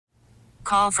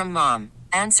Call from mom.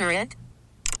 Answer it.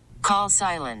 Call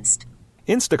silenced.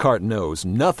 Instacart knows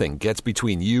nothing gets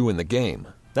between you and the game.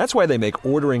 That's why they make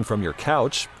ordering from your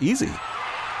couch easy.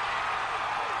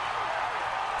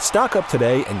 Stock up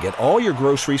today and get all your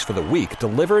groceries for the week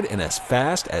delivered in as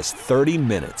fast as 30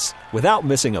 minutes without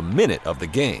missing a minute of the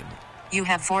game. You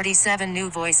have 47 new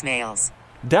voicemails.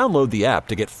 Download the app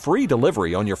to get free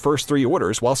delivery on your first 3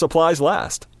 orders while supplies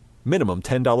last. Minimum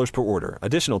 $10 per order.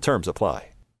 Additional terms apply.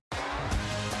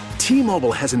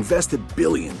 T-Mobile has invested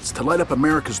billions to light up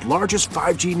America's largest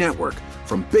 5G network,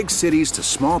 from big cities to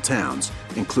small towns,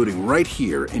 including right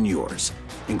here in yours.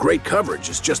 And great coverage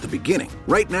is just the beginning.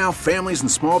 Right now, families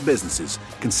and small businesses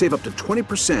can save up to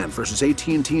 20% versus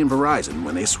AT&T and Verizon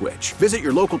when they switch. Visit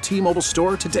your local T-Mobile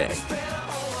store today.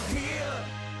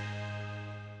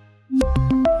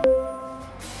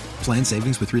 Plan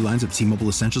savings with 3 lines of T-Mobile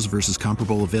Essentials versus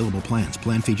comparable available plans.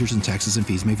 Plan features and taxes and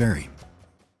fees may vary.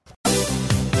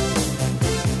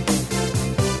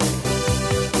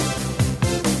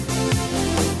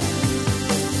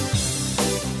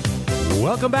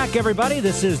 Welcome back, everybody.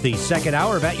 This is the second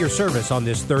hour of At Your Service on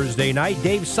this Thursday night.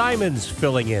 Dave Simons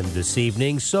filling in this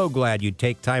evening. So glad you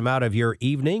take time out of your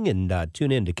evening and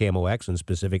tune in to KMOX and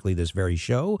specifically this very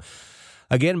show.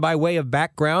 Again, by way of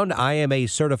background, I am a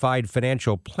certified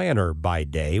financial planner by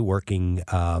day, working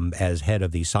as head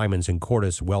of the Simons &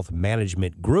 Cordes Wealth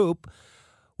Management Group,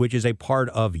 which is a part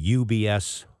of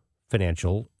UBS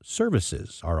Financial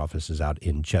Services. Our office is out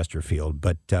in Chesterfield.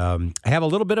 But I have a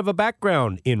little bit of a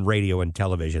background in radio and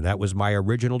television. That was my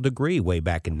original degree way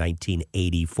back in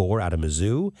 1984 out of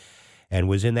Mizzou, and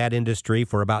was in that industry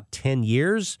for about 10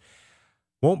 years.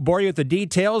 Won't bore you with the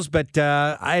details, but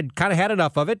I had kind of had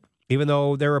enough of it. Even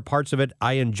though there were parts of it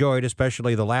I enjoyed,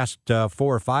 especially the last 4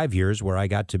 or 5 years where I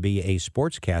got to be a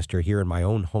sportscaster here in my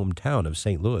own hometown of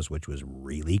St. Louis, which was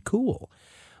really cool.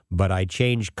 But I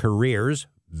changed careers.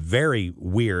 Very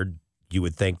weird. You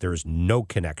would think there's no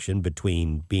connection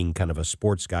between being kind of a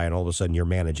sports guy and all of a sudden you're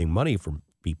managing money for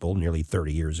people nearly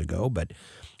 30 years ago. But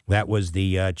that was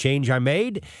the change I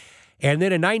made. And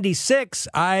then in 96,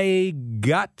 I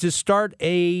got to start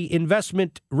a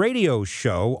investment radio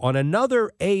show on another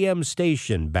AM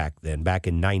station back then, back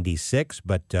in 96.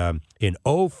 But in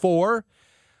 04,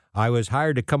 I was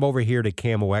hired to come over here to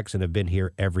KMOX and have been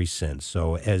here ever since.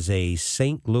 So as a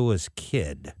St. Louis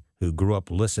kid who grew up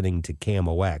listening to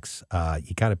KMOX,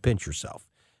 you kind of pinch yourself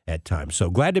at times. So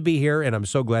glad to be here, and I'm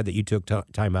so glad that you took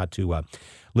time out to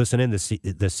listen in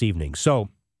this evening. So,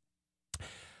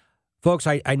 folks,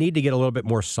 I need to get a little bit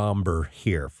more somber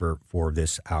here for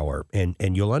this hour, and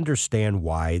you'll understand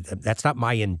why. That's not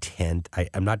my intent.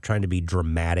 I'm not trying to be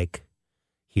dramatic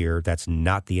here. That's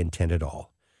not the intent at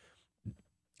all.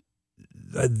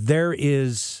 There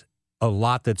is a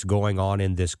lot that's going on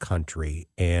in this country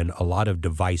and a lot of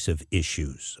divisive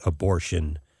issues,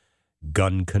 abortion,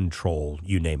 gun control,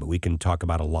 you name it. We can talk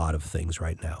about a lot of things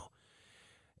right now.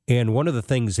 And one of the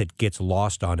things that gets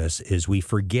lost on us is we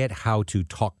forget how to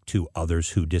talk to others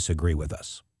who disagree with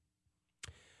us.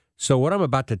 So what I'm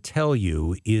about to tell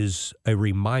you is a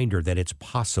reminder that it's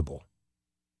possible.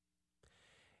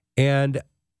 And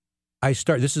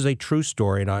this is a true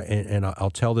story, and I'll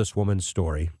tell this woman's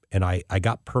story. And I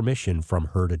got permission from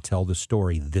her to tell the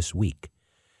story this week.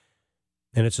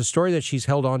 And it's a story that she's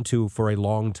held on to for a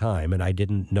long time, and I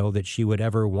didn't know that she would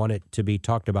ever want it to be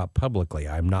talked about publicly.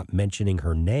 I'm not mentioning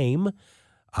her name.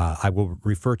 I will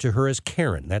refer to her as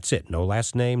Karen. That's it. No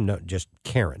last name, no, just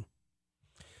Karen.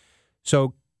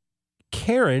 So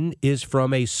Karen is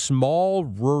from a small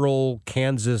rural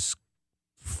Kansas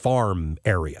farm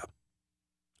area.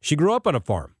 She grew up on a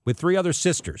farm with 3 other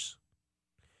sisters.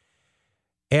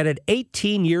 And at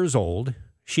 18 years old,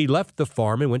 she left the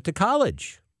farm and went to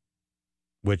college,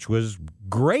 which was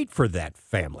great for that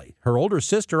family. Her older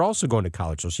sister also going to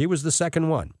college, so she was the second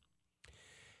one.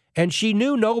 And she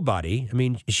knew nobody. I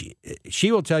mean, she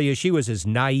will tell you she was as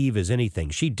naive as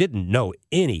anything. She didn't know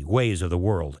any ways of the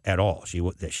world at all. She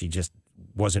just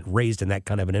wasn't raised in that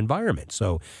kind of an environment.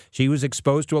 So she was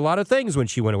exposed to a lot of things when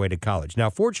she went away to college. Now,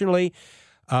 fortunately,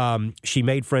 she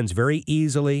made friends very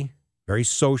easily, very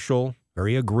social,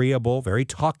 very agreeable, very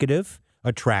talkative,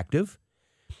 attractive.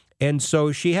 And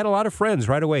so she had a lot of friends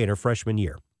right away in her freshman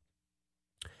year.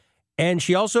 And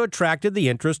she also attracted the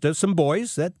interest of some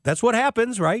boys. That's what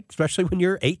happens, right? Especially when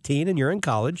you're 18 and you're in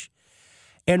college.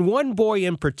 And one boy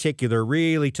in particular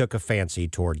really took a fancy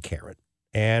toward Karen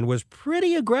and was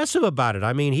pretty aggressive about it.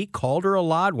 I mean, he called her a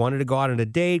lot, wanted to go out on a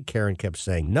date. Karen kept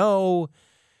saying no.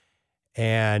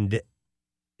 But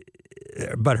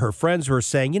her friends were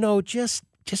saying, just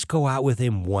just go out with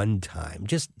him one time.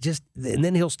 And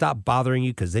then he'll stop bothering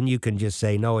you because then you can just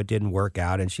say, no, it didn't work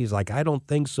out. And she's like, I don't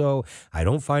think so. I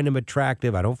don't find him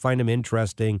attractive. I don't find him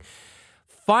interesting.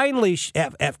 Finally,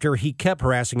 after he kept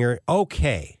harassing her,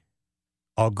 okay,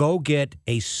 I'll go get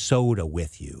a soda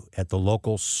with you at the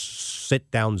local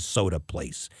sit-down soda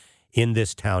place in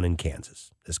this town in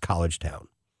Kansas, this college town.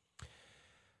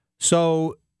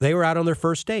 So they were out on their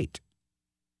first date.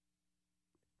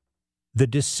 The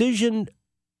decision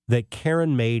that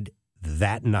Karen made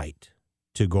that night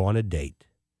to go on a date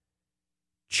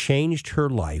changed her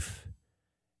life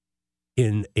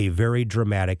in a very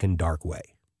dramatic and dark way.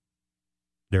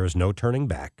 There is no turning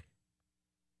back.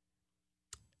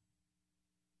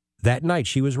 That night,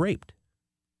 she was raped.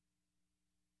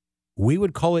 We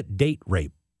would call it date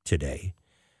rape today,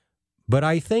 but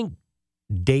I think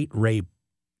date rape,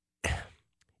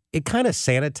 it kind of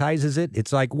sanitizes it.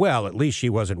 It's like, well, at least she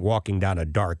wasn't walking down a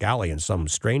dark alley and some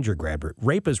stranger grabbed her.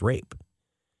 Rape is rape.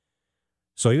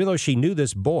 So even though she knew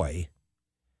this boy,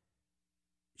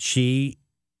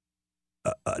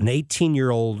 an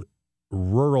 18-year-old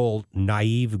rural,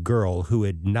 naive girl who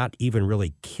had not even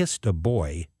really kissed a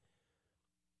boy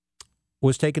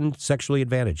was taken sexually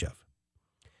advantage of.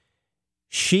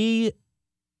 She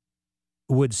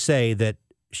would say that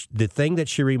the thing that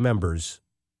she remembers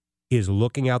is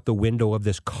looking out the window of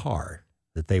this car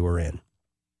that they were in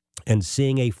and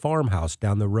seeing a farmhouse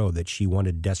down the road that she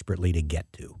wanted desperately to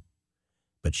get to,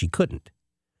 but she couldn't.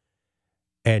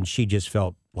 And she just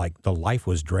felt like the life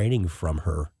was draining from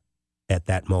her at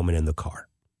that moment in the car.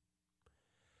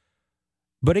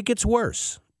 But it gets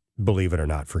worse, believe it or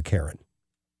not, for Karen.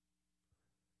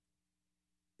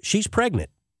 She's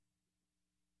pregnant.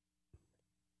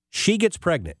 She gets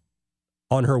pregnant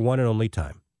on her one and only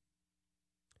time.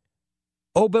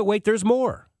 Oh, but wait, there's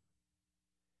more.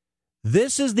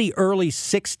 This is the early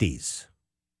 60s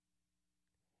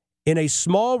in a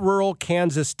small rural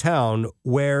Kansas town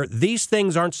where these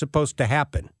things aren't supposed to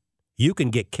happen. You can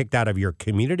get kicked out of your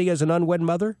community as an unwed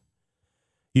mother.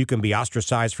 You can be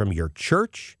ostracized from your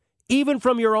church, even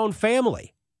from your own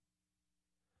family.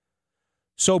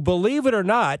 So believe it or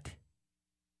not,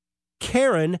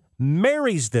 Karen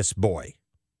marries this boy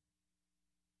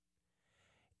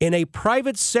in a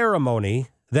private ceremony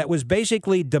that was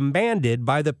basically demanded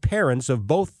by the parents of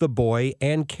both the boy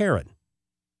and Karen.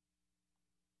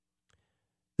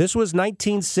 This was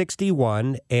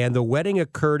 1961, and the wedding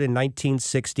occurred in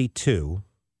 1962.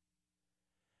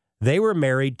 They were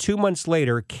married. 2 months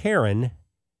later, Karen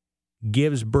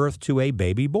gives birth to a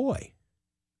baby boy.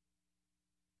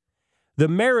 The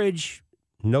marriage,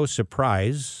 no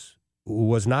surprise,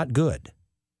 was not good.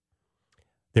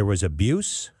 There was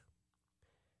abuse.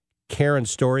 Karen's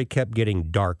story kept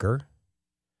getting darker.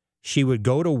 She would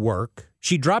go to work.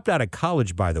 She dropped out of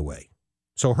college, by the way.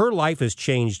 So her life has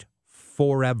changed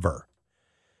forever.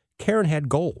 Karen had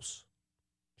goals.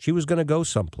 She was going to go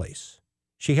someplace.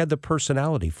 She had the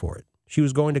personality for it. She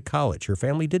was going to college. Her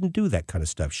family didn't do that kind of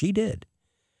stuff. She did.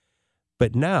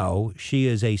 But now she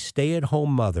is a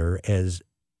stay-at-home mother as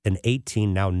an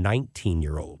 18, now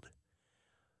 19-year-old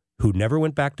who never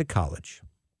went back to college,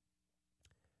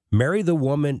 married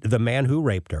the man who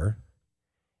raped her,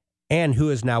 and who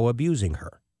is now abusing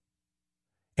her.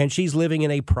 And she's living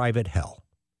in a private hell.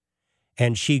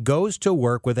 And she goes to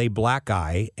work with a black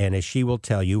eye, and as she will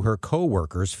tell you, her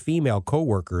coworkers, female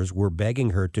coworkers, were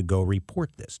begging her to go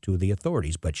report this to the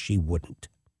authorities, but she wouldn't.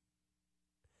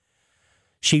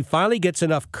 She finally gets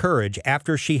enough courage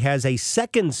after she has a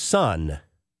second son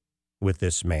with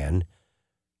this man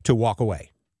to walk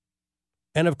away.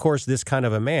 And of course, this kind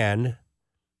of a man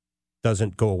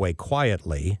doesn't go away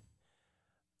quietly.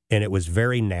 And it was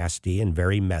very nasty and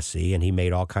very messy, and he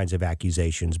made all kinds of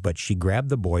accusations, but she grabbed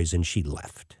the boys and she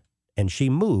left. And she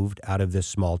moved out of this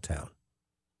small town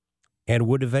and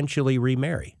would eventually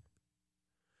remarry.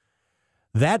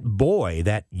 That boy,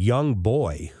 that young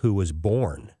boy who was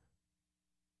born,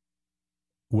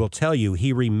 will tell you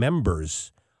he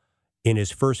remembers in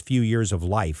his first few years of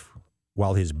life,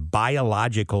 while his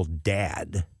biological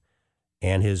dad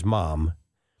and his mom,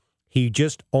 he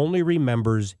just only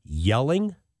remembers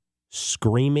yelling,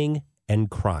 screaming, and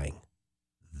crying.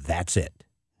 That's it.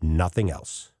 Nothing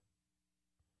else.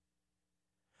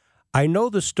 I know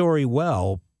the story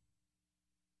well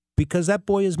because that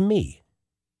boy is me.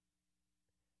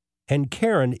 And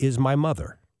Karen is my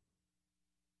mother.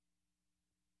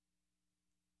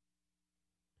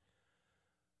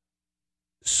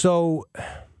 So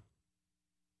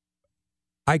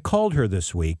I called her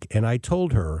this week and I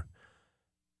told her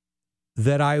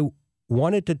that I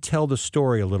wanted to tell the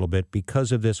story a little bit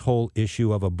because of this whole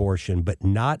issue of abortion, but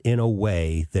not in a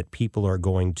way that people are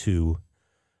going to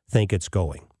think it's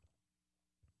going.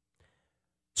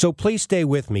 So please stay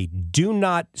with me. Do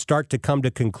not start to come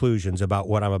to conclusions about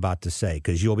what I'm about to say,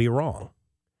 because you'll be wrong.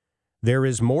 There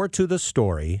is more to the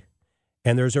story,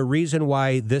 and there's a reason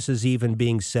why this is even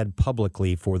being said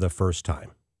publicly for the first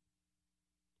time.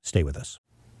 Stay with us.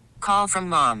 Call from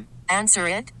mom. Answer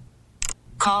it.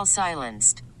 Call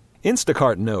silenced.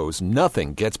 Instacart knows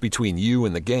nothing gets between you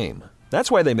and the game.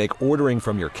 That's why they make ordering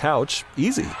from your couch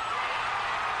easy.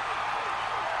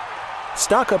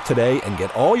 Stock up today and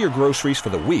get all your groceries for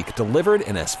the week delivered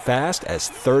in as fast as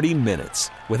 30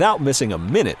 minutes without missing a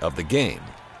minute of the game.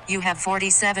 You have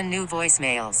 47 new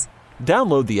voicemails.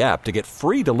 Download the app to get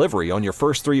free delivery on your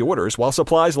first 3 orders while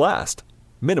supplies last.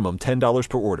 Minimum $10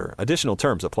 per order. Additional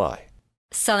terms apply.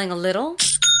 Selling a little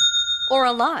or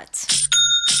a lot?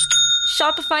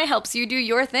 Shopify helps you do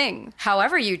your thing,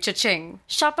 however you cha-ching.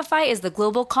 Shopify is the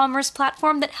global commerce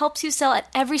platform that helps you sell at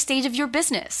every stage of your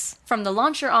business. From the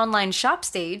launch your online shop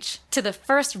stage, to the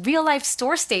first real-life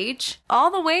store stage, all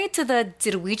the way to the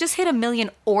did we just hit 1 million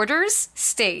orders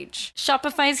stage.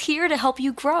 Shopify's here to help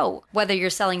you grow. Whether you're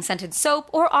selling scented soap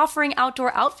or offering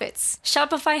outdoor outfits,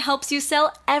 Shopify helps you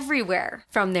sell everywhere.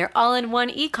 From their all-in-one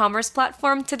e-commerce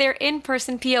platform to their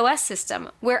in-person POS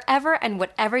system, wherever and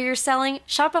whatever you're selling,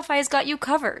 Shopify's got you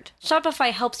covered.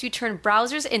 Shopify helps you turn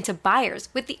browsers into buyers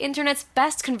with the internet's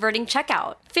best converting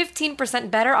checkout.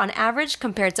 15% better on average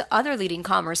compared to other leading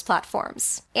commerce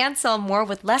platforms. And sell more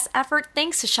with less effort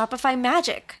thanks to Shopify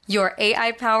Magic, your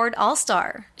AI-powered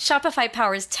all-star. Shopify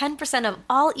powers 10% of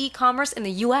all e-commerce in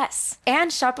the US.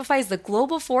 And Shopify is the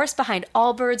global force behind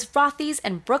Allbirds, Rothy's,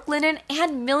 and Brooklinen,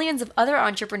 and millions of other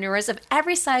entrepreneurs of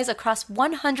every size across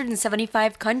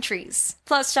 175 countries.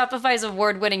 Plus, Shopify's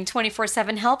award-winning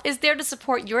 24/7 help is there to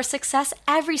support your success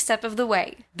every step of the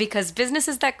way. Because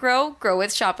businesses that grow, grow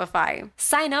with Shopify.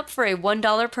 Sign up for a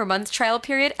 $1 per month trial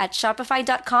period at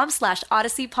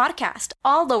shopify.com/Odyssey Podcast,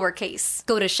 all lowercase.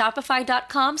 Go to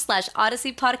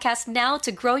shopify.com/Odyssey Podcast now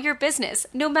to grow your business,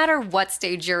 no matter what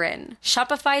stage you're in.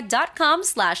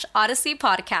 Shopify.com/Odyssey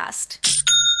Podcast.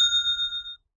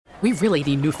 We really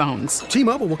need new phones.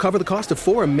 T-Mobile will cover the cost of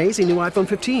 4 amazing new iPhone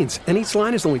 15s, and each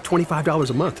line is only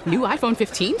 $25 a month. New iPhone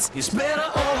 15s? It's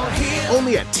better over here.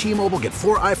 Only at T-Mobile, get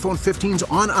 4 iPhone 15s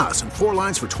on us and 4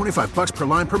 lines for $25 per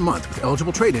line per month with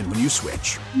eligible trade-in when you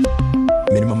switch.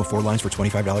 Minimum of 4 lines for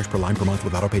 $25 per line per month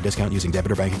with autopay discount using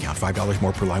debit or bank account. $5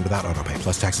 more per line without autopay,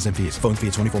 plus taxes and fees. Phone fee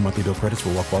at 24 monthly bill credits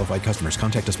for well-qualified customers.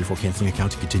 Contact us before canceling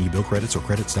account to continue bill credits or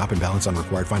credit stop and balance on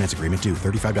required finance agreement due.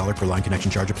 $35 per line connection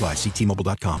charge applies. See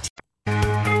T-Mobile.com.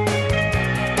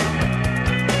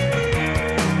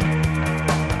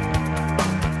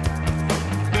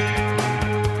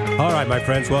 All right, my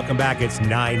friends, welcome back. It's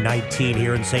 9:19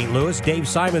 here in St. Louis. Dave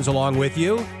Simons along with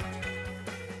you.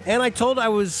 And I told you I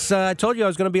was going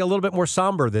to be a little bit more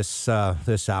somber this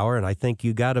hour, and I think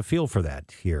you got a feel for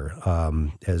that here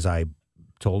as I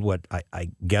told what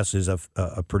I guess is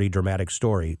a pretty dramatic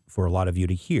story for a lot of you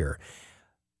to hear.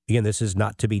 Again, this is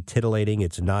not to be titillating.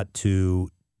 It's not to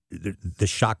the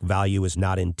shock value is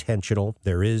not intentional.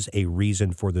 There is a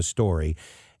reason for the story,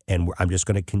 and I'm just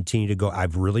going to continue to go.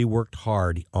 I've really worked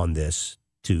hard on this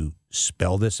to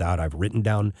spell this out. I've written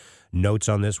down notes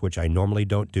on this, which I normally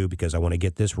don't do because I want to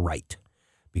get this right,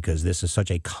 because this is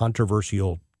such a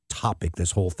controversial topic,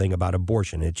 this whole thing about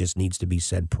abortion. It just needs to be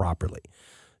said properly.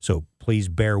 So please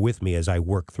bear with me as I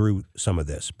work through some of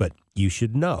this. But you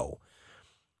should know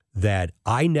that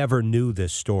I never knew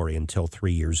this story until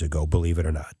 3 years ago, believe it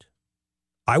or not.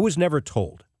 I was never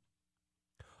told.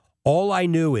 All I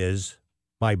knew is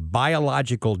my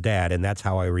biological dad, and that's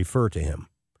how I refer to him,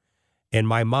 and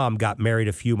my mom got married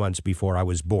a few months before I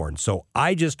was born. So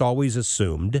I just always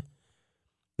assumed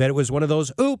that it was one of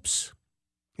those, oops,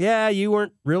 yeah, you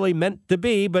weren't really meant to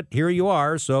be, but here you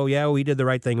are. So, yeah, we did the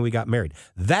right thing and we got married.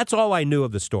 That's all I knew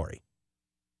of the story.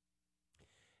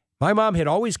 My mom had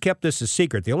always kept this a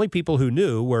secret. The only people who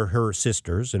knew were her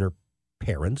sisters and her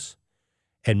parents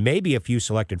and maybe a few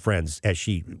selected friends as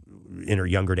she, in her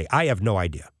younger day. I have no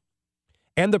idea.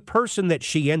 And the person that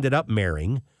she ended up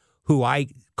marrying, who I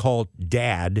call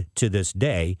Dad to this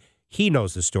day, he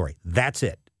knows the story. That's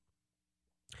it.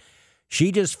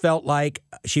 She just felt like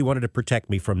she wanted to protect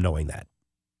me from knowing that.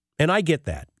 And I get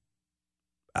that.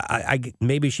 I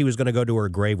maybe she was going to go to her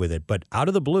grave with it, but out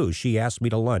of the blue, she asked me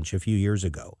to lunch a few years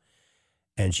ago.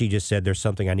 And she just said, there's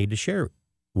something I need to share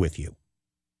with you.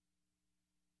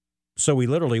 So we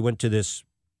literally went to this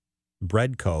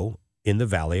bread co. in the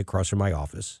valley across from my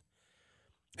office.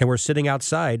 And we're sitting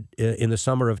outside in the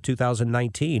summer of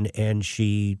 2019, and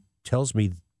she tells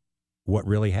me what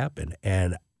really happened.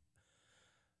 And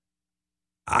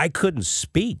I couldn't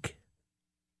speak.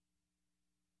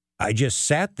 I just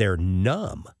sat there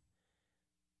numb.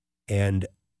 And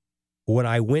when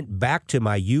I went back to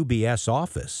my UBS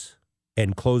office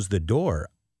and closed the door,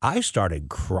 I started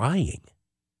crying.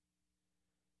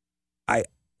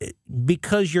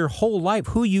 Because your whole life,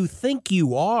 who you think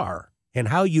you are and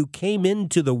how you came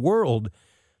into the world,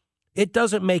 it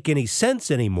doesn't make any sense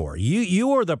anymore.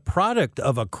 You are the product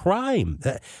of a crime.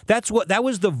 That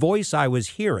was the voice I was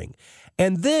hearing.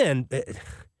 And then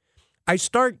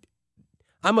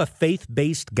I'm a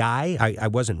faith-based guy. I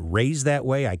wasn't raised that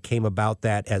way. I came about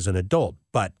that as an adult,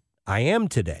 but I am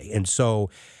today. And so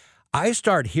I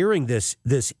start hearing this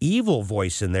evil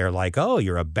voice in there like, oh,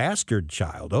 you're a bastard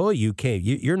child. Oh,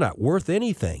 you're not worth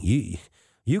anything.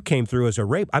 You came through as a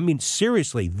rape. I mean,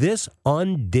 seriously, this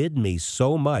undid me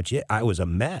so much. I was a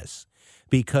mess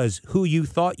because who you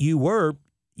thought you were,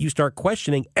 you start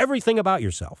questioning everything about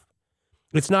yourself.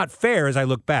 It's not fair as I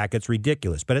look back. It's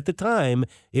ridiculous. But at the time,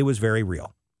 it was very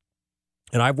real.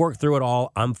 And I've worked through it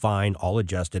all. I'm fine, all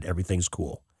adjusted. Everything's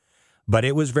cool. But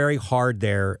it was very hard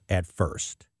there at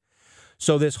first.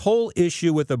 So this whole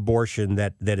issue with abortion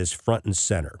that is front and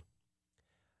center,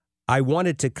 I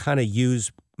wanted to kind of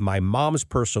use my mom's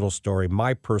personal story,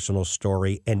 my personal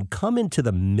story, and come into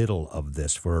the middle of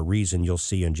this for a reason you'll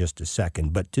see in just a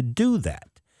second. But to do that,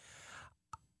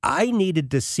 I needed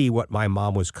to see what my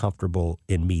mom was comfortable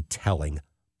in me telling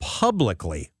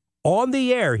publicly on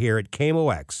the air here at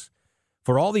KMOX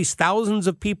for all these thousands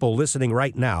of people listening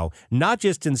right now, not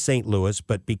just in St. Louis,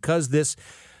 but because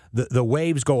the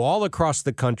waves go all across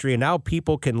the country, and now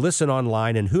people can listen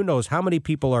online, and who knows how many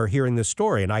people are hearing this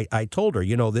story. And I told her,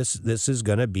 this is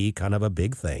going to be kind of a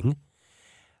big thing,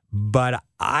 but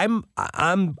I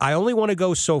only want to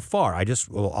go so far.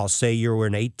 I'll say you were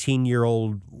an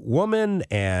 18-year-old woman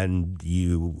and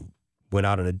you went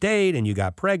out on a date and you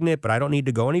got pregnant, but I don't need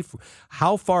to go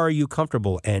how far are you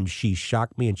comfortable? And she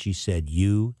shocked me and she said,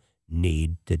 you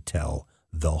need to tell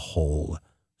the whole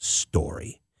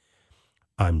story.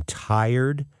 I'm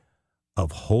tired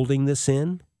of holding this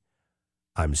in.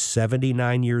 I'm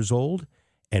 79 years old,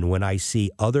 and when I see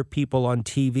other people on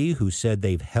TV who said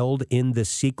they've held in this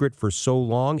secret for so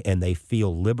long and they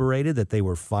feel liberated that they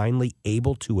were finally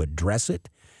able to address it,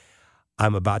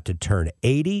 I'm about to turn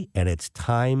 80, and it's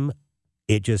time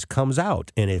it just comes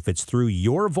out. And if it's through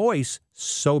your voice,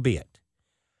 so be it.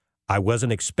 I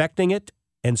wasn't expecting it,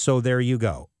 and so there you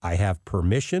go. I have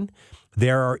permission.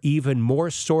 There are even more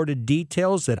sordid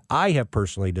details that I have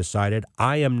personally decided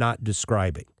I am not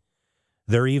describing.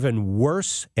 They're even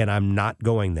worse, and I'm not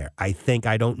going there. I think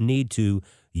I don't need to.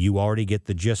 You already get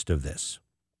the gist of this.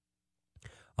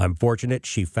 I'm fortunate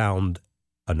she found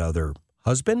another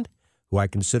husband who I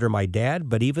consider my dad,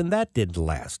 but even that didn't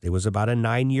last. It was about a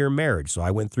 9-year marriage, so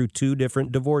I went through 2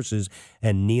 different divorces,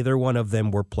 and neither one of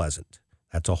them were pleasant.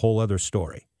 That's a whole other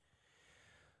story.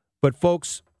 But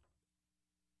folks,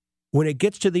 when it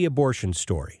gets to the abortion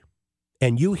story,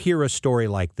 and you hear a story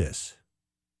like this,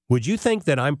 would you think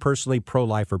that I'm personally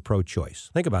pro-life or pro-choice?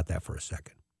 Think about that for a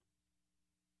second.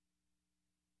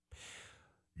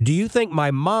 Do you think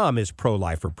my mom is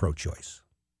pro-life or pro-choice?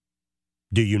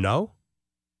 Do you know?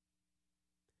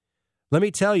 Let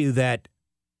me tell you that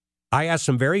I asked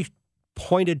some very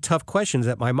pointed, tough questions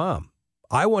at my mom.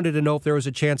 I wanted to know if there was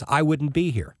a chance I wouldn't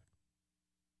be here.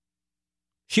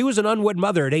 She was an unwed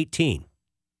mother at 18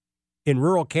 in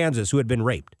rural Kansas who had been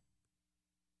raped.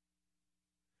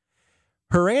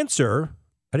 Her answer,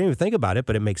 I didn't even think about it,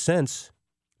 but it makes sense.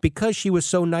 Because she was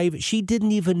so naive, she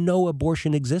didn't even know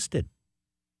abortion existed.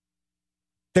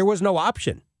 There was no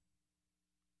option.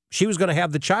 She was going to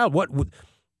have the child.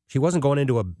 She wasn't going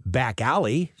into a back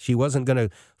alley. She wasn't going to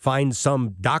find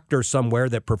some doctor somewhere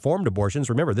that performed abortions.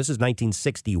 Remember, this is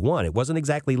 1961. It wasn't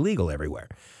exactly legal everywhere.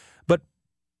 But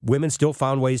women still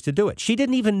found ways to do it. She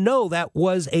didn't even know that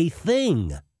was a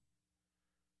thing.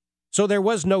 So there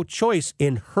was no choice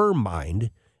in her mind.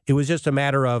 It was just a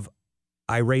matter of,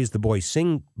 I raised the boy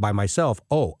sing by myself.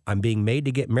 Oh, I'm being made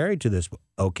to get married to this.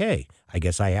 Okay, I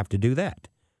guess I have to do that.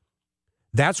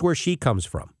 That's where she comes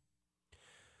from.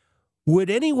 Would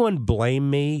anyone blame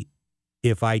me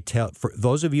if I tell, for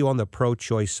those of you on the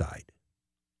pro-choice side,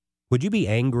 would you be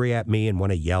angry at me and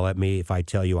want to yell at me if I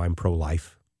tell you I'm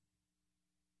pro-life?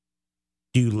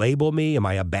 Do you label me? Am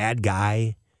I a bad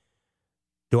guy?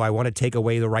 Do I want to take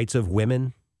away the rights of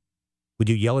women? Would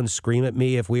you yell and scream at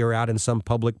me if we were out in some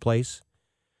public place?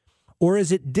 Or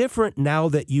is it different now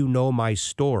that you know my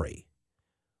story,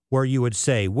 where you would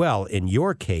say, well, in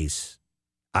your case,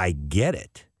 I get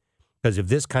it. Because if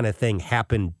this kind of thing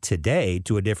happened today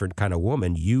to a different kind of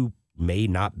woman, you may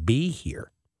not be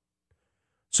here.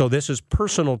 So this is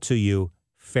personal to you,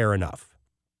 fair enough.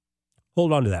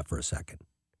 Hold on to that for a second.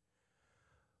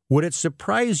 Would it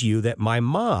surprise you that my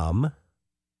mom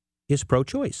is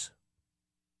pro-choice?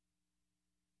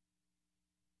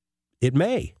 It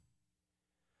may.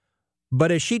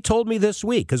 But as she told me this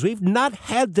week, because we've not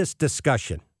had this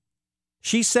discussion,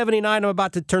 she's 79, I'm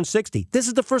about to turn 60. This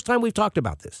is the first time we've talked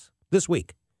about this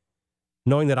week,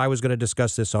 knowing that I was going to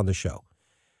discuss this on the show.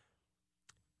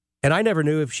 And I never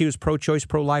knew if she was pro-choice,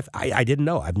 pro-life. I didn't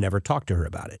know. I've never talked to her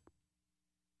about it.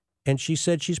 And she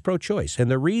said she's pro-choice. And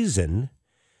the reason,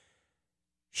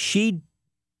 she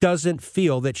doesn't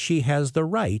feel that she has the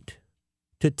right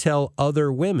to tell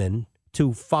other women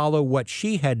to follow what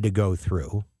she had to go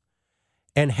through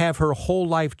and have her whole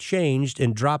life changed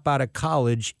and drop out of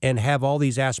college and have all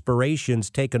these aspirations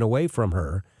taken away from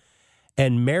her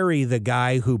and marry the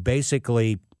guy who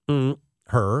basically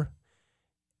her,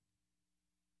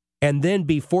 and then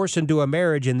be forced into a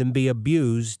marriage and then be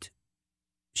abused.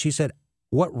 She said,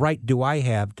 what right do I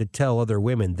have to tell other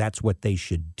women that's what they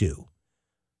should do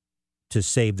to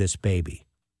save this baby?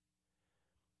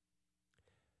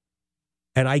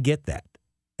 And I get that.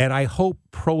 And I hope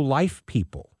pro-life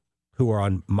people who are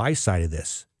on my side of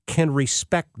this can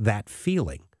respect that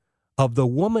feeling of the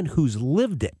woman who's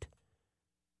lived it.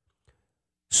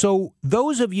 So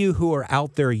those of you who are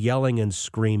out there yelling and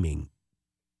screaming,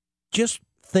 just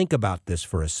think about this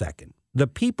for a second. The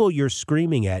people you're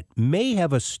screaming at may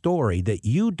have a story that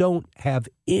you don't have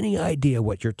any idea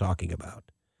what you're talking about.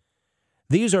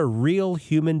 These are real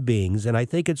human beings, and I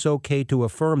think it's okay to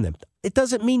affirm them. It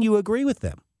doesn't mean you agree with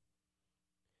them.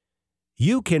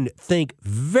 You can think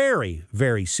very,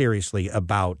 very seriously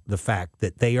about the fact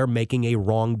that they are making a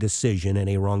wrong decision and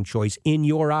a wrong choice in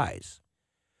your eyes,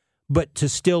 but to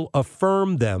still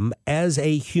affirm them as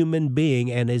a human being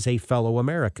and as a fellow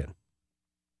American.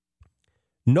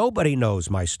 Nobody knows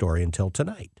my story until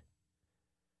tonight.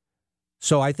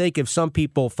 So I think if some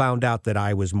people found out that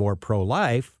I was more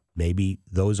pro-life, maybe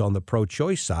those on the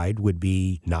pro-choice side would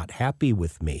be not happy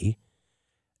with me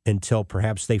until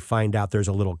perhaps they find out there's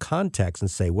a little context and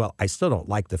say, well, I still don't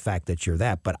like the fact that you're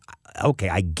that, but okay,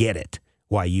 I get it,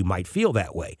 why you might feel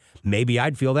that way. Maybe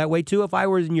I'd feel that way too if I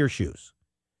were in your shoes.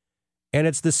 And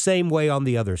it's the same way on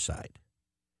the other side.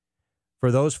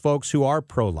 For those folks who are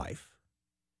pro-life,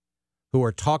 who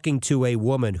are talking to a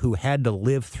woman who had to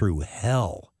live through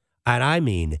hell, and I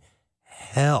mean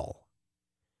hell,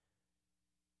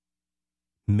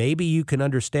 maybe you can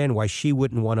understand why she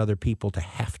wouldn't want other people to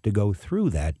have to go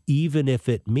through that, even if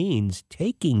it means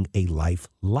taking a life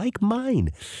like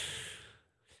mine.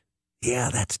 Yeah,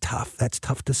 that's tough. That's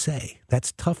tough to say.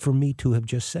 That's tough for me to have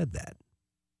just said that.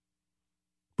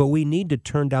 But we need to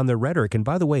turn down the rhetoric. And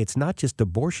by the way, it's not just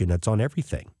abortion. It's on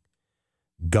everything.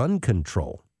 Gun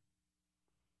control.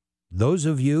 Those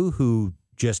of you who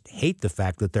just hate the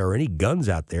fact that there are any guns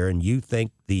out there and you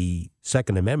think the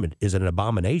Second Amendment is an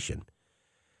abomination,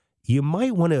 you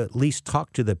might want to at least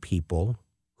talk to the people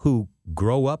who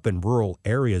grow up in rural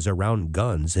areas around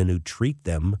guns and who treat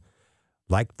them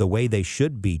like the way they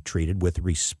should be treated, with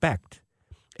respect.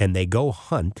 And they go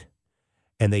hunt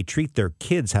and they treat their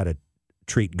kids how to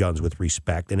treat guns with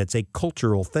respect. And it's a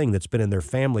cultural thing that's been in their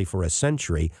family for a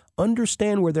century.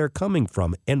 Understand where they're coming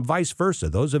from, and vice versa.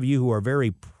 Those of you who are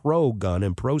very pro-gun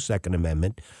and pro-Second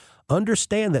Amendment,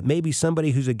 understand that maybe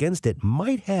somebody who's against it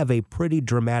might have a pretty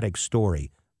dramatic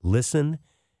story. Listen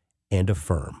and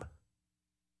affirm.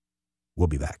 We'll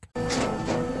be back.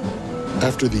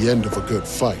 After the end of a good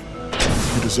fight,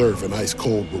 you deserve an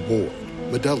ice-cold reward.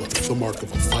 Modelo is the mark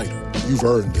of a fighter. You've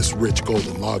earned this rich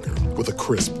golden lager with a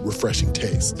crisp, refreshing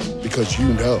taste. Because you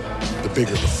know, the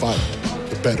bigger the fight,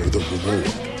 the better the reward.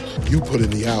 You put in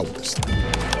the hours,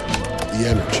 the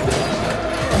energy,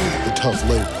 the tough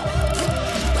labor.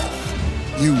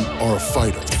 You are a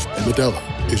fighter, and Modelo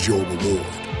is your reward.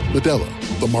 Modelo,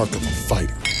 the mark of a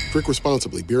fighter. Drink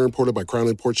responsibly. Beer imported by Crown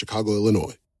Imports, Chicago,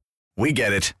 Illinois. We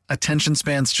get it. Attention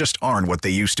spans just aren't what they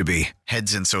used to be.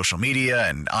 Heads in social media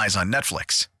and eyes on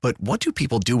Netflix. But what do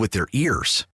people do with their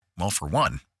ears? Well, for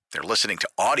one, they're listening to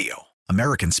audio.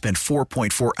 Americans spend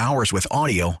 4.4 hours with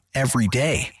audio every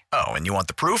day. Oh, and you want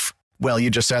the proof? Well, you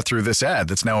just sat through this ad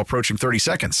that's now approaching 30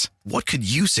 seconds. What could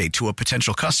you say to a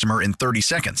potential customer in 30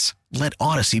 seconds? Let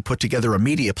Odyssey put together a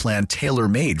media plan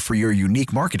tailor-made for your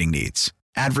unique marketing needs.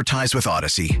 Advertise with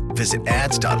Odyssey. Visit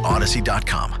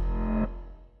ads.odyssey.com.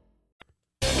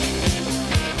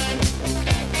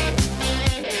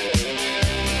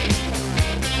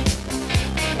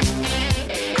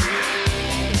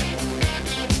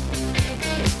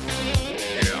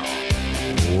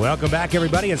 Welcome back,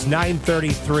 everybody. It's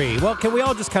 9:33. Well, can we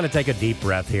all just kind of take a deep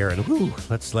breath here and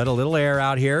let's let a little air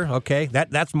out here, okay?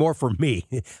 That's more for me.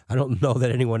 I don't know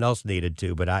that anyone else needed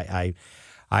to, but I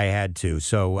had to.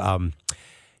 So,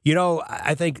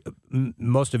 I think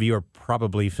most of you are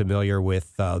probably familiar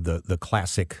with the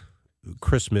classic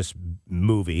Christmas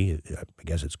movie. I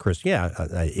guess it's Christmas. Yeah,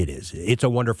 it is. It's a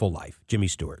Wonderful Life. Jimmy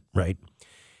Stewart, right?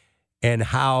 And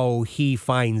how he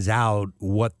finds out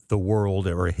what the world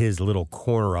or his little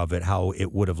corner of it, how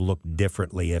it would have looked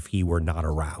differently if he were not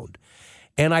around.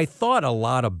 And I thought a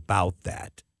lot about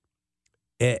that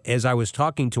as I was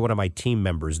talking to one of my team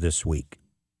members this week,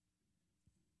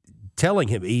 telling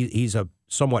him he's a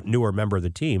somewhat newer member of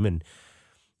the team and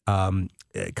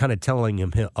kind of telling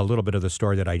him a little bit of the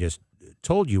story that I just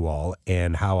told you all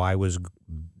and how I was,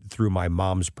 through my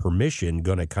mom's permission,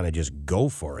 going to kind of just go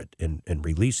for it and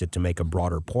release it to make a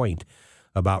broader point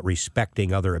about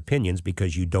respecting other opinions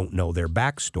because you don't know their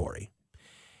backstory.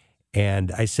 And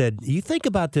I said, you think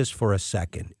about this for a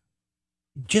second.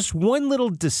 Just one little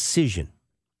decision.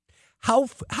 How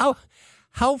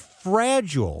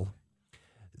fragile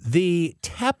the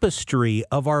tapestry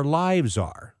of our lives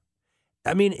are.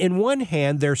 I mean, in one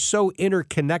hand, they're so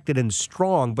interconnected and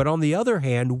strong, but on the other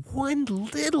hand, one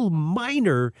little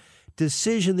minor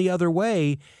decision the other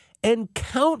way, and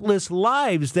countless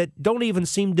lives that don't even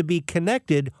seem to be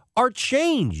connected are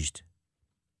changed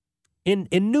in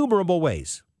innumerable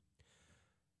ways.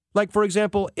 Like, for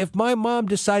example, if my mom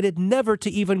decided never to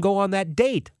even go on that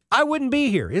date, I wouldn't be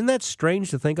here. Isn't that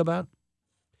strange to think about?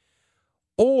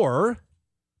 Or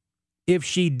if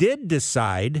she did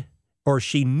decide, or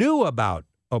she knew about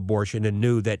abortion and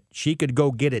knew that she could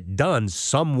go get it done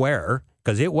somewhere,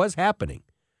 because it was happening.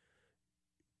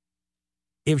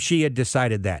 If she had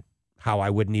decided that, how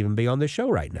I wouldn't even be on the show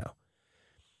right now.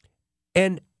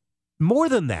 And more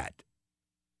than that,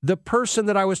 the person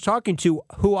that I was talking to,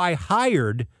 who I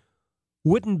hired,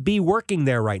 wouldn't be working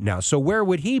there right now. So where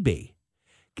would he be?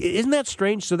 Isn't that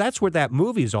strange? So that's what that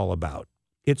movie is all about.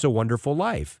 It's a Wonderful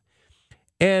Life.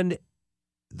 And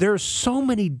there's so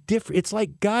many different, it's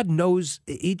like God knows,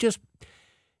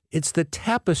 it's the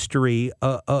tapestry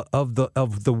of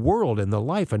the world and the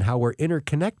life and how we're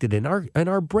interconnected, and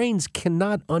our brains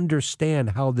cannot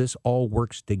understand how this all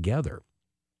works together.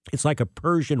 It's like a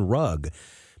Persian rug.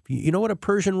 You know what a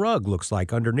Persian rug looks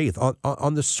like underneath?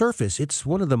 On the surface, it's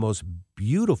one of the most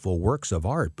beautiful works of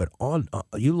art, but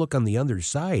you look on the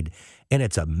underside and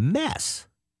it's a mess.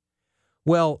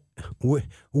 Well,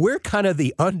 we're kind of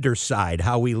the underside,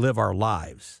 how we live our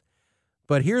lives.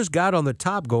 But here's God on the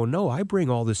top going, no, I bring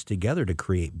all this together to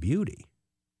create beauty.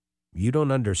 You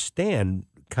don't understand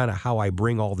kind of how I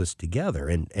bring all this together,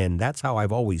 and that's how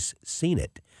I've always seen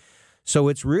it. So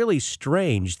it's really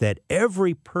strange that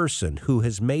every person who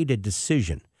has made a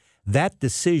decision, that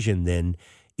decision then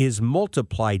is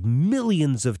multiplied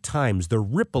millions of times, the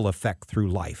ripple effect through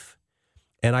life.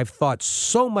 And I've thought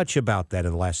so much about that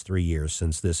in the last 3 years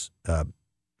since this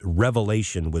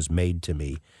revelation was made to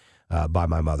me by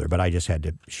my mother. But I just had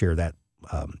to share that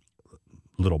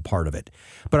little part of it.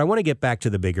 But I want to get back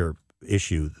to the bigger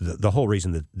issue, the whole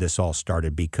reason that this all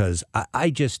started, because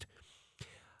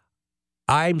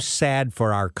I'm sad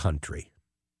for our country.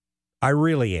 I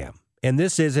really am. And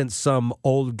this isn't some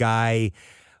old guy,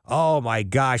 oh my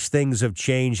gosh, things have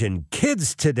changed and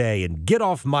kids today and get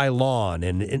off my lawn.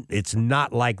 And it's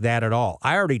not like that at all.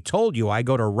 I already told you I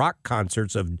go to rock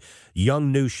concerts of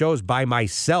young new shows by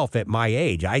myself at my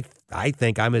age. I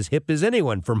think I'm as hip as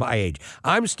anyone for my age.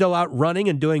 I'm still out running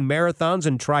and doing marathons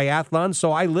and triathlons,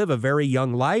 so I live a very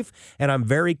young life and I'm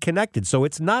very connected. So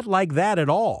it's not like that at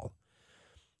all.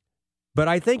 But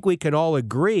I think we can all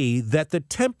agree that the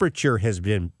temperature has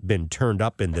been turned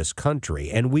up in this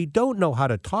country, and we don't know how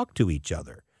to talk to each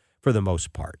other for the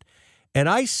most part. And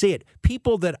I see it.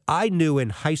 People that I knew in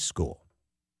high school,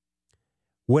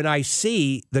 when I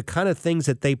see the kind of things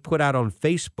that they put out on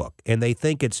Facebook and they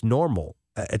think it's normal,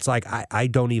 it's like, I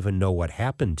don't even know what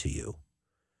happened to you.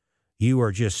 You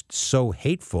are just so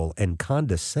hateful and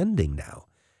condescending now.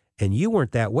 And you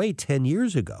weren't that way 10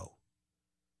 years ago.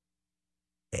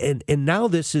 And now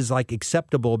this is like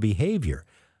acceptable behavior.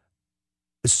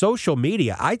 Social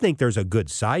media, I think there's a good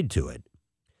side to it.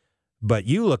 But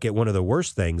you look at one of the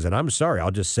worst things, and I'm sorry, I'll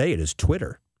just say it, is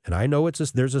Twitter. And I know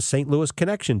there's a St. Louis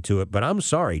connection to it, but I'm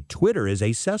sorry, Twitter is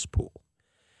a cesspool.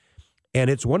 And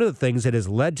it's one of the things that has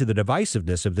led to the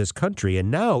divisiveness of this country. And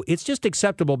now it's just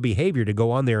acceptable behavior to go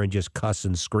on there and just cuss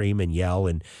and scream and yell.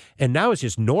 And now it's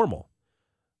just normal.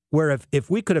 Where if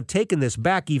we could have taken this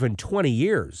back even 20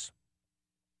 years,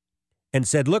 and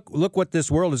said, look what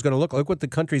this world is going to look like, what the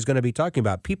country is going to be talking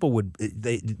about,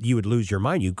 you would lose your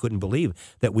mind. You couldn't believe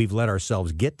that we've let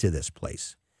ourselves get to this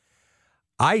place.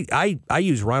 I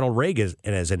use Ronald Reagan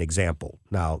as an example.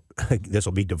 Now, this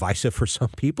will be divisive for some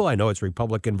people. I know it's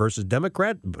Republican versus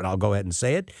Democrat, but I'll go ahead and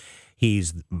say it.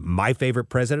 He's my favorite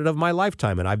president of my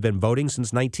lifetime, and I've been voting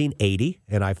since 1980,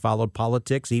 and I followed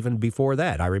politics even before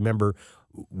that. I remember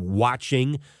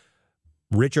watching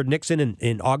Richard Nixon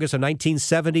in August of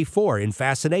 1974 in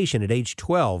fascination at age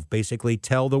 12, basically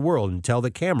tell the world and tell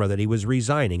the camera that he was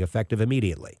resigning effective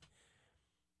immediately.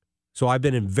 So I've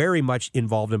been very much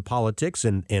involved in politics,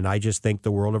 and I just think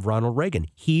the world of Ronald Reagan.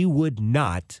 He would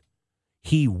not,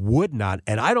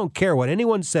 and I don't care what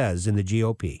anyone says in the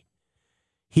GOP,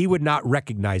 he would not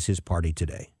recognize his party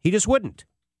today. He just wouldn't.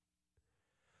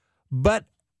 But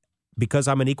because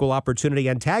I'm an equal opportunity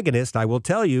antagonist, I will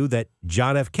tell you that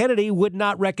John F. Kennedy would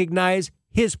not recognize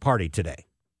his party today.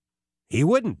 He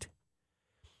wouldn't.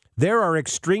 There are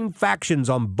extreme factions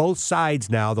on both sides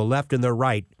now, the left and the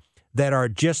right, that are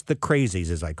just the crazies,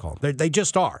 as I call them. They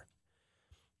just are.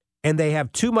 And they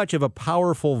have too much of a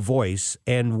powerful voice,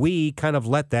 and we kind of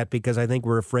let that because I think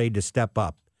we're afraid to step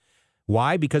up.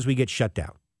 Why? Because we get shut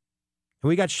down. And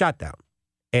we got shot down.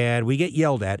 And we get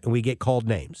yelled at, and we get called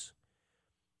names.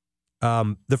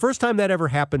 The first time that ever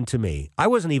happened to me, I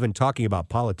wasn't even talking about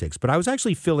politics, but I was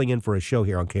actually filling in for a show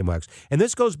here on KMOX, and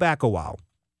this goes back a while.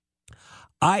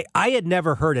 I had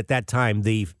never heard at that time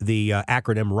the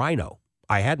acronym RHINO.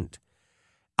 I hadn't.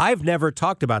 I've never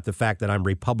talked about the fact that I'm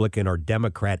Republican or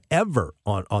Democrat ever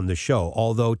on the show,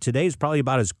 although today's probably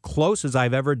about as close as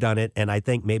I've ever done it, and I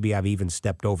think maybe I've even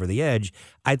stepped over the edge.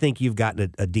 I think you've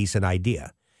gotten a decent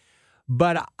idea.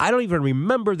 But I don't even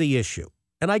remember the issue.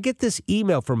 And I get this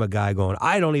email from a guy going,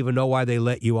 I don't even know why they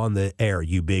let you on the air,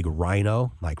 you big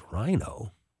rhino. I'm like,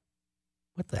 rhino?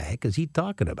 What the heck is he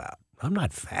talking about? I'm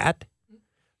not fat.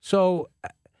 So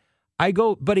I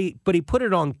go, but he put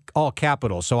it on all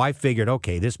capitals. So I figured,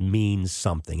 okay, this means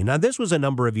something. And now this was a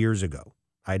number of years ago.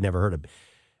 I'd never heard of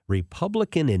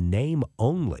Republican in name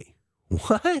only.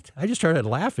 What? I just started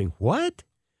laughing. What?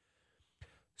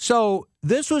 So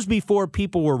this was before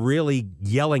people were really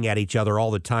yelling at each other all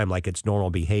the time like it's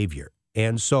normal behavior.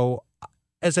 And so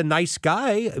as a nice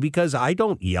guy, because I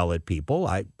don't yell at people,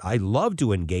 I love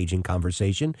to engage in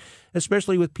conversation,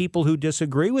 especially with people who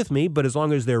disagree with me, but as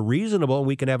long as they're reasonable,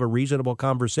 we can have a reasonable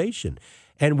conversation.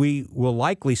 And we will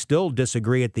likely still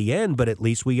disagree at the end, but at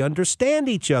least we understand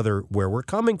each other, where we're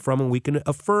coming from, and we can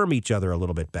affirm each other a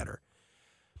little bit better.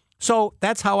 So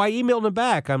that's how I emailed him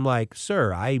back. I'm like,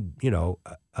 sir,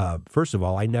 first of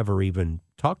all, I never even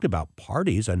talked about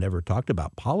parties. I never talked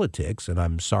about politics, and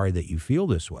I'm sorry that you feel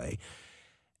this way.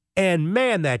 And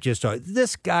man,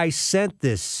 this guy sent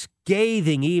this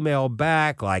scathing email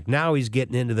back, like now he's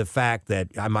getting into the fact that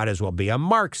I might as well be a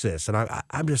Marxist. And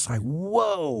I'm just like,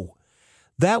 whoa.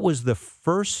 That was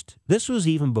this was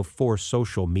even before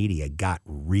social media got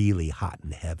really hot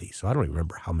and heavy. So I don't even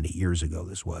remember how many years ago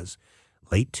this was.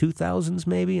 Late 2000s,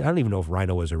 maybe? I don't even know if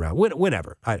Rhino was around.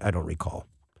 Whenever. I don't recall.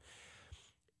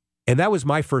 And that was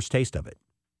my first taste of it.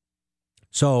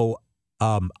 So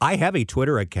I have a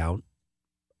Twitter account.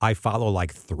 I follow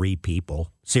like 3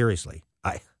 people. Seriously.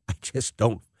 I just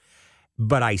don't.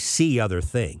 But I see other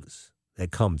things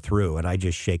that come through, and I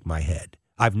just shake my head.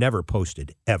 I've never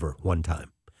posted ever one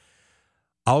time.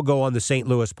 I'll go on the St.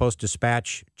 Louis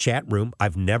Post-Dispatch chat room.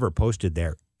 I've never posted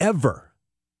there ever.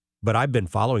 But I've been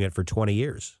following it for 20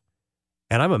 years.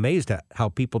 And I'm amazed at how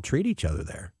people treat each other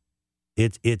there.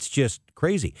 It's just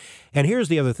crazy. And here's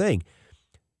the other thing.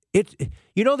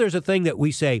 There's a thing that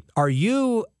we say, are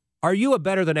you a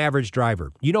better than average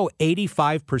driver?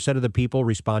 85% of the people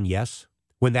respond yes,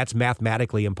 when that's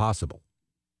mathematically impossible.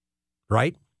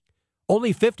 Right?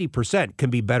 Only 50% can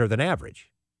be better than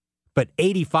average. But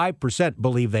 85%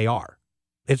 believe they are.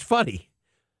 It's funny.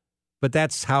 But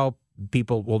that's how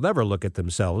people will never look at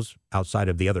themselves outside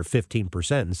of the other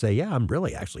 15% and say, yeah, I'm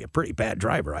really actually a pretty bad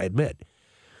driver, I admit.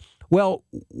 Well,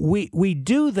 we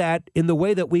do that in the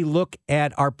way that we look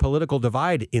at our political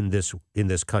divide in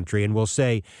this country, and we'll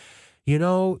say,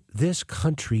 this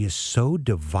country is so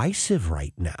divisive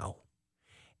right now.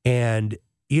 And,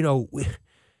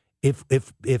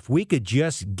 if we could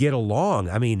just get along,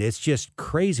 I mean, it's just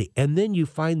crazy. And then you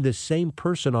find the same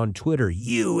person on Twitter,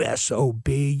 you SOB,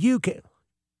 you can.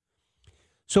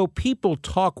 So people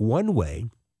talk one way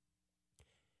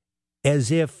as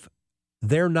if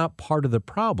they're not part of the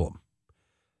problem.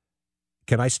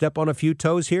 Can I step on a few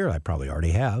toes here? I probably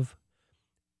already have.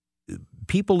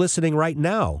 People listening right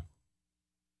now,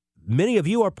 many of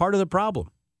you are part of the problem.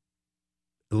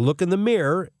 Look in the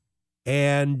mirror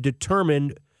and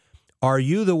determine, Are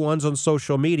you the ones on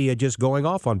social media just going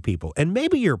off on people? And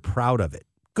maybe you're proud of it.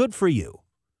 Good for you.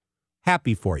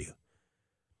 Happy for you.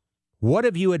 What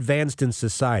have you advanced in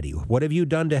society? What have you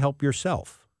done to help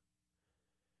yourself?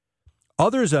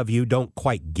 Others of you don't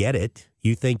quite get it.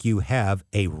 You think you have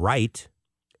a right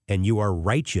and you are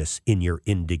righteous in your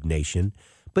indignation,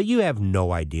 but you have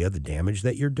no idea the damage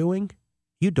that you're doing.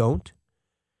 You don't.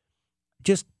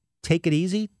 Just take it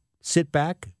easy, sit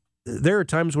back. There are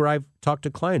times where I've talked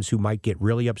to clients who might get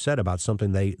really upset about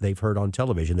something they've heard on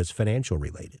television that's financial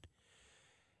related.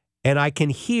 And I can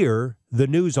hear the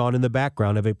news on in the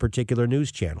background of a particular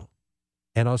news channel.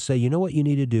 And I'll say, you know what you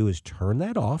need to do is turn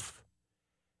that off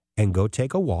and go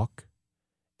take a walk,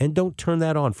 and don't turn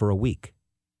that on for a week.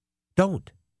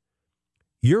 Don't.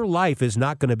 Your life is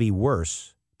not going to be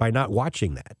worse by not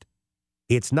watching that.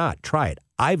 It's not. Try it.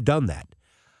 I've done that.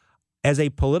 As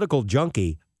a political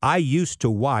junkie, I used to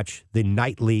watch the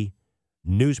nightly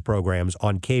news programs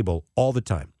on cable all the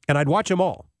time. And I'd watch them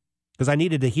all because I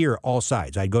needed to hear all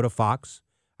sides. I'd go to Fox.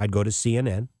 I'd go to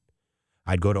CNN.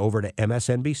 I'd go over to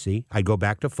MSNBC. I'd go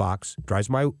back to Fox. Drives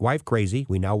my wife crazy.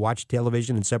 We now watch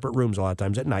television in separate rooms a lot of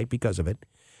times at night because of it.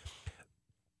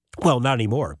 Well, not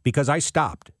anymore, because I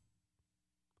stopped.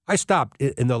 I stopped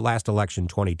in the last election,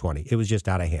 2020. It was just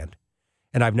out of hand.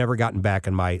 And I've never gotten back,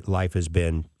 and my life has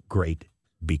been great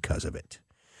because of it.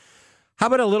 How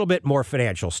about a little bit more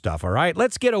financial stuff, all right?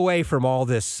 Let's get away from all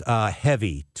this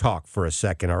heavy talk for a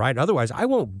second, all right? Otherwise, I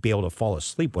won't be able to fall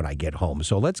asleep when I get home.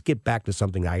 So let's get back to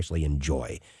something I actually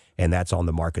enjoy, and that's on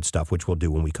the market stuff, which we'll do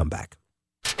when we come back.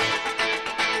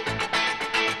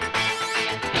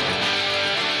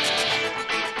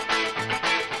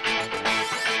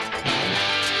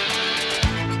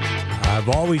 I've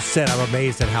always said I'm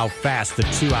amazed at how fast the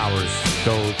 2 hours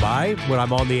go by when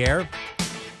I'm on the air.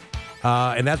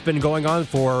 And that's been going on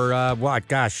for,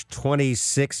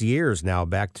 26 years now,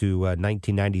 back to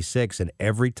 1996. And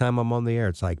every time I'm on the air,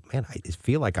 it's like, man, I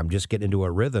feel like I'm just getting into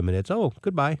a rhythm. And it's, oh,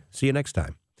 goodbye. See you next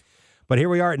time. But here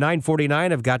we are at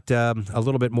 9:49. I've got a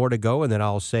little bit more to go, and then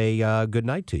I'll say good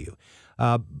night to you.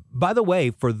 By the way,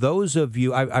 for those of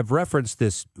you, I've referenced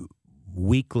this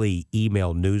weekly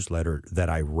email newsletter that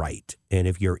I write. And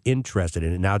if you're interested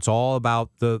in it, now it's all about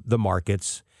the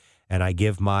markets. And I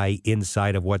give my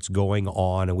insight of what's going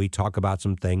on, and we talk about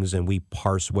some things, and we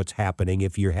parse what's happening.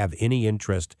 If you have any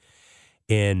interest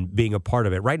in being a part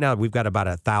of it, right now we've got about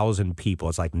 1,000 people.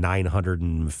 It's like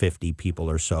 950 people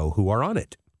or so who are on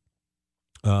it.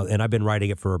 And I've been writing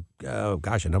it for, a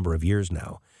number of years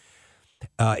now.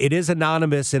 It is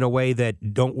anonymous in a way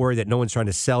that, don't worry that no one's trying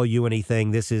to sell you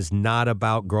anything. This is not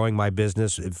about growing my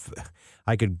business. If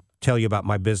I could tell you about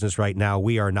my business right now,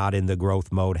 we are not in the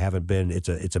growth mode, haven't been. It's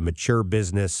a mature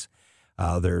business.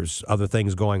 There's other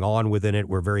things going on within it.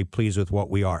 We're very pleased with what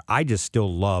we are. I just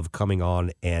still love coming on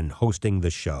and hosting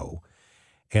the show.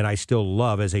 And I still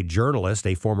love, as a journalist,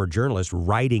 a former journalist,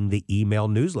 writing the email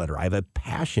newsletter. I have a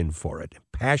passion for it.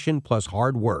 Passion plus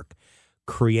hard work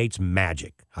creates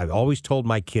magic. I've always told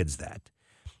my kids that.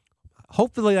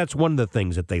 Hopefully that's one of the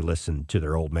things that they listen to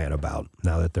their old man about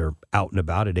now that they're out and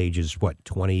about at ages,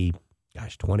 28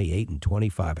 and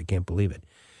 25. I can't believe it.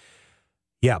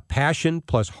 Yeah, passion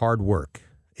plus hard work.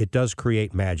 It does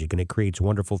create magic, and it creates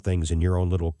wonderful things in your own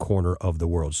little corner of the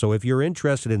world. So if you're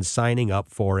interested in signing up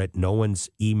for it, no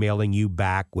one's emailing you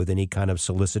back with any kind of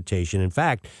solicitation. In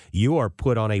fact, you are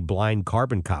put on a blind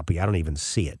carbon copy. I don't even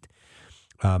see it.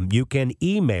 You can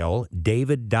email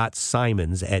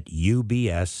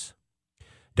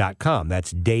david.simons@ubs.com.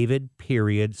 That's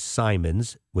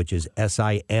David.Simons, which is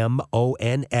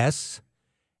SIMONS,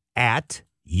 at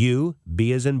U,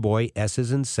 B as in boy, S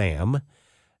as in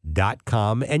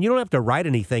Sam.com. And you don't have to write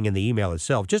anything in the email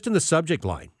itself, just in the subject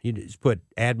line. You just put,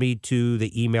 add me to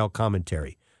the email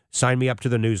commentary, sign me up to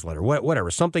the newsletter,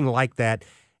 whatever, something like that,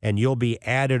 and you'll be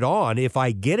added on. If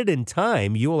I get it in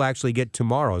time, you will actually get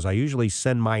tomorrow's. I usually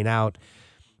send mine out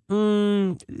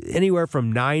anywhere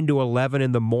from 9 to 11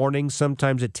 in the morning.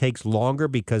 Sometimes it takes longer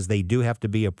because they do have to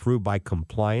be approved by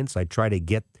compliance. I try to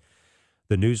get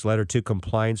the newsletter to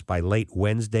compliance by late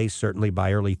Wednesday, certainly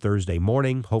by early Thursday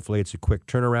morning. Hopefully it's a quick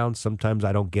turnaround. Sometimes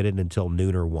I don't get it until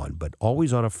noon or 1, but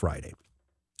always on a Friday.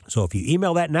 So if you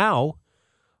email that now,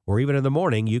 or even in the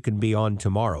morning, you can be on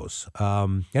tomorrow's.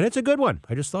 And it's a good one.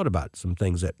 I just thought about some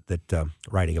things that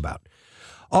writing about.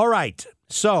 All right,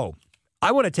 so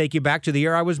I want to take you back to the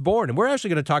year I was born, and we're actually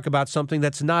going to talk about something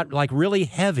that's not like really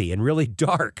heavy and really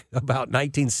dark about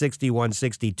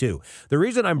 1961-62. The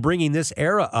reason I'm bringing this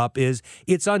era up is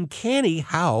it's uncanny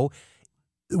how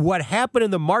what happened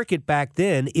in the market back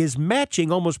then is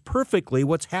matching almost perfectly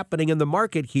what's happening in the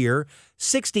market here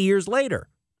 60 years later.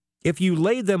 if you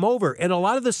laid them over, and a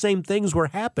lot of the same things were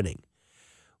happening.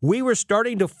 We were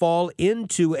starting to fall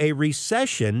into a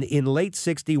recession in late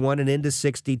 61 and into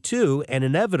 62, and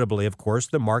inevitably, of course,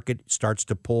 the market starts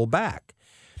to pull back.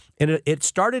 And it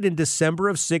started in December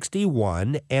of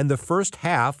 61 and the first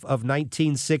half of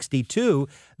 1962.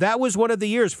 That was one of the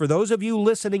years. For those of you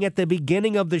listening at the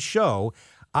beginning of the show,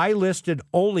 I listed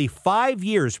only 5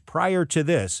 years prior to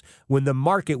this when the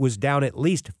market was down at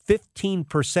least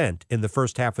 15% in the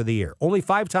first half of the year. Only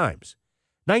 5 times.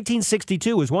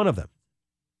 1962 was one of them.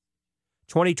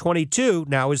 2022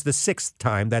 now is the 6th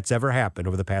time that's ever happened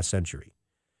over the past century.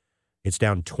 It's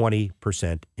down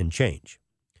 20% and change.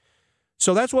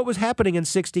 So that's what was happening in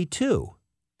 62.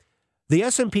 The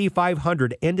S&P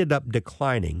 500 ended up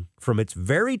declining from its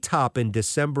very top in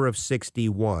December of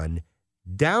 61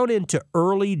 down into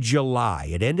early July.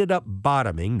 It ended up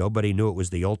bottoming. Nobody knew it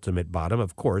was the ultimate bottom.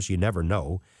 Of course, you never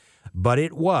know. But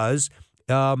it was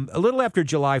a little after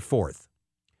July 4th.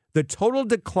 The total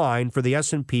decline for the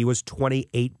S&P was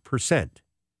 28%.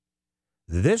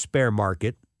 This bear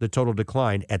market, the total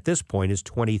decline at this point is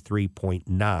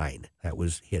 23.9. That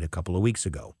was hit a couple of weeks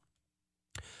ago.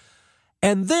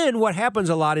 And then what happens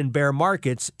a lot in bear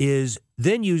markets is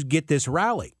then you get this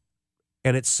rally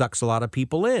and it sucks a lot of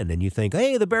people in. And you think,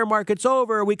 hey, the bear market's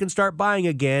over. We can start buying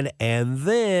again. And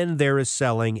then there is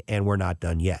selling and we're not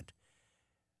done yet.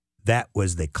 That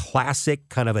was the classic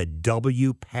kind of a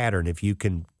W pattern. If you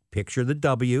can picture the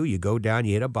W, you go down,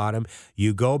 you hit a bottom,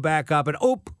 you go back up, and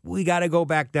we got to go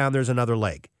back down. There's another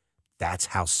leg. That's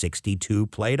how 62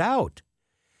 played out.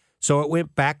 So it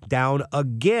went back down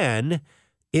again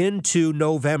into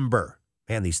November.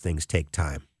 Man, these things take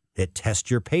time. It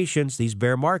tests your patience, these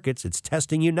bear markets. It's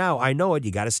testing you now. I know it.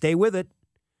 You got to stay with it.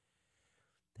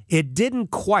 It didn't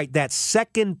quite, that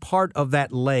second part of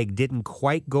that leg didn't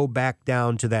quite go back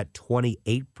down to that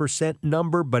 28%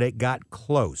 number, but it got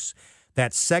close.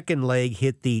 That second leg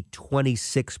hit the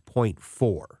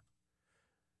 26.4.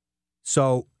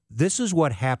 So this is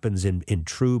what happens in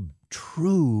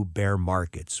true bear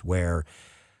markets where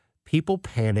people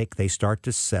panic, they start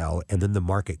to sell, and then the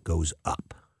market goes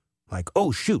up. Like,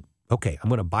 oh, shoot, okay, I'm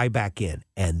going to buy back in.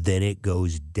 And then it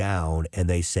goes down, and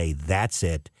they say, that's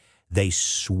it. They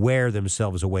swear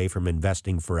themselves away from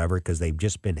investing forever because they've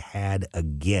just been had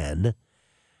again.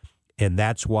 And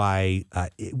that's why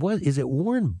is it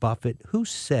Warren Buffett who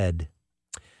said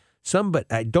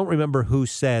I don't remember who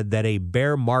said that a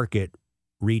bear market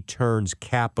returns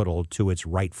capital to its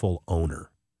rightful owner.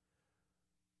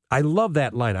 I love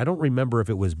that line. I don't remember if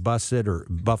it was Buffett or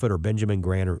Benjamin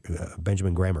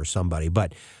Graham or somebody,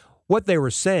 but what they were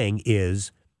saying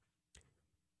is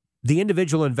the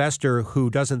individual investor who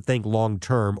doesn't think long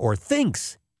term or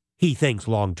thinks he thinks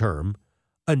long term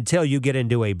until you get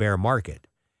into a bear market,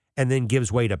 and then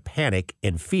gives way to panic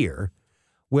and fear.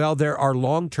 Well, there are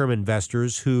long-term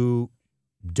investors who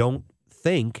don't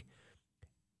think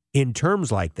in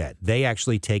terms like that. They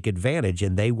actually take advantage,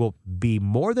 and they will be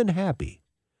more than happy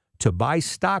to buy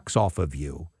stocks off of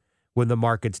you when the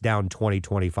market's down 20,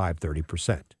 25,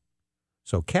 30%.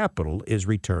 So capital is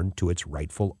returned to its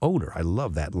rightful owner. I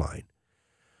love that line.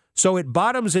 So it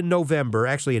bottoms in November.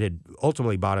 Actually, it had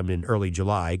ultimately bottomed in early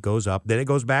July, goes up, then it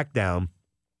goes back down.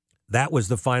 That was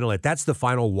the final. That's the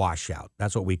final washout.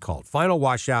 That's what we call it. Final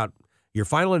washout. Your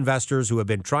final investors who have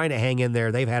been trying to hang in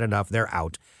there, they've had enough. They're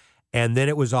out. And then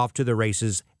it was off to the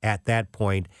races at that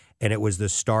point, and it was the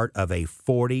start of a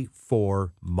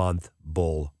 44-month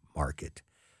bull market.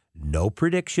 No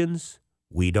predictions.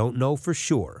 We don't know for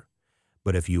sure.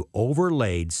 But if you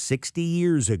overlaid 60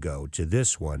 years ago to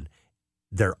this one,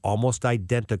 they're almost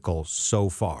identical so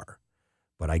far.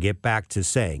 But I get back to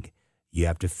saying, you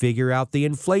have to figure out the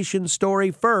inflation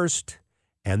story first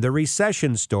and the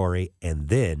recession story, and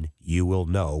then you will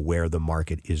know where the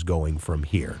market is going from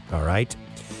here. All right?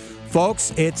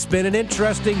 Folks, it's been an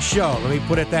interesting show. Let me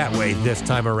put it that way this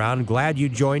time around. Glad you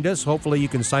joined us. Hopefully you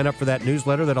can sign up for that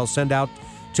newsletter that I'll send out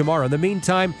tomorrow. In the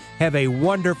meantime, have a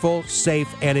wonderful, safe,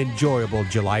 and enjoyable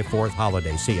July 4th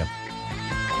holiday. See ya.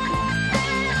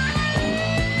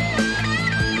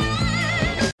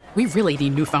 We really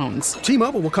need new phones.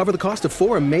 T-Mobile will cover the cost of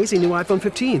 4 amazing new iPhone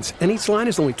 15s, and each line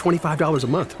is only $25 a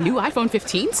month. New iPhone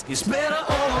 15s? It's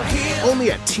better over here.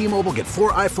 Only at T-Mobile, get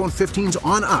 4 iPhone 15s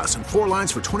on us and 4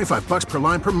 lines for $25 per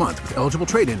line per month with eligible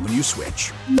trade-in when you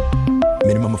switch.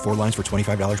 Minimum of 4 lines for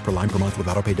 $25 per line per month with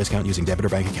autopay discount using debit or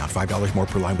bank account. $5 more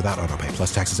per line without autopay,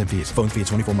 plus taxes and fees. Phone fee at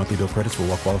 24 monthly bill credits for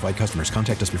well-qualified customers.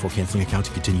 Contact us before canceling account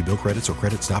to continue bill credits or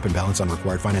credit stop and balance on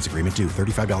required finance agreement due.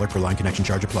 $35 per line connection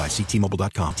charge applies. See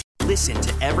T-Mobile.com. Listen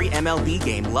to every MLB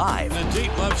game live. In the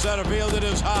deep left center field, it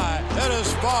is high, it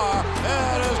is far,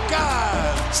 it is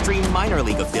gone. Stream minor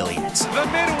league affiliates. The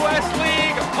Midwest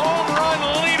League home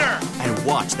run leader. And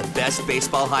watch the best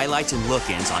baseball highlights and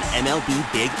look-ins on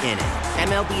MLB Big Inning.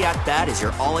 MLB At Bat is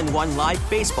your all-in-one live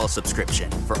baseball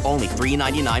subscription for only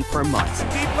 $3.99 per month.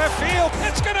 Deep left field,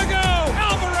 it's gonna go.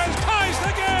 Alvarez ties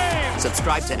the game.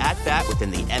 Subscribe to At Bat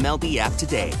within the MLB app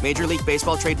today. Major League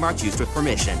Baseball trademarks used with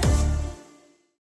permission.